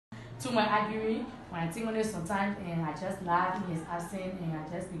too much arguing. When I think on it sometimes, and I just laugh in his absence, and I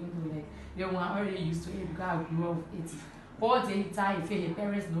just begin to like, they were already used to it because I grew up with it. All day time, he feel his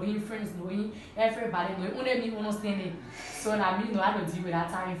parents know him, friends know him, everybody know him. Only me understand it. So now me know how to deal with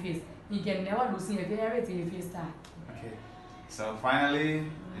that time face. He can never lose him if everything he face time. Okay. So finally,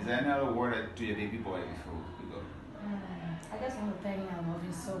 is there any other word to your baby boy before we go? I just want to thank him. I love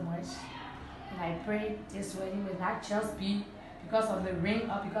him so much. And I pray this wedding will not just be because of the ring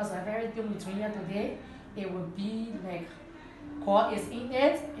or because of everything between you today. It will be like God is in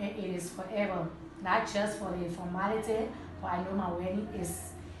it and it is forever. Not just for the formality, but I know my wedding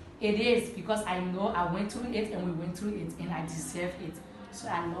is because I know I went through it and we went through it and I deserve it. So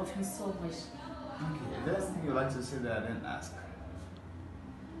I love him so much. Okay. Is there anything you'd like to say that I didn't ask?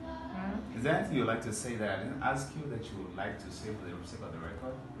 Is there anything you'd like to say that I didn't ask you that you would like to say for the sake of the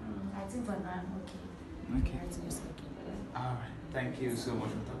record? I think for now I'm okay. Okay. All right. Thank you so much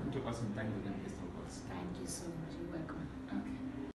for talking to us and thank you again.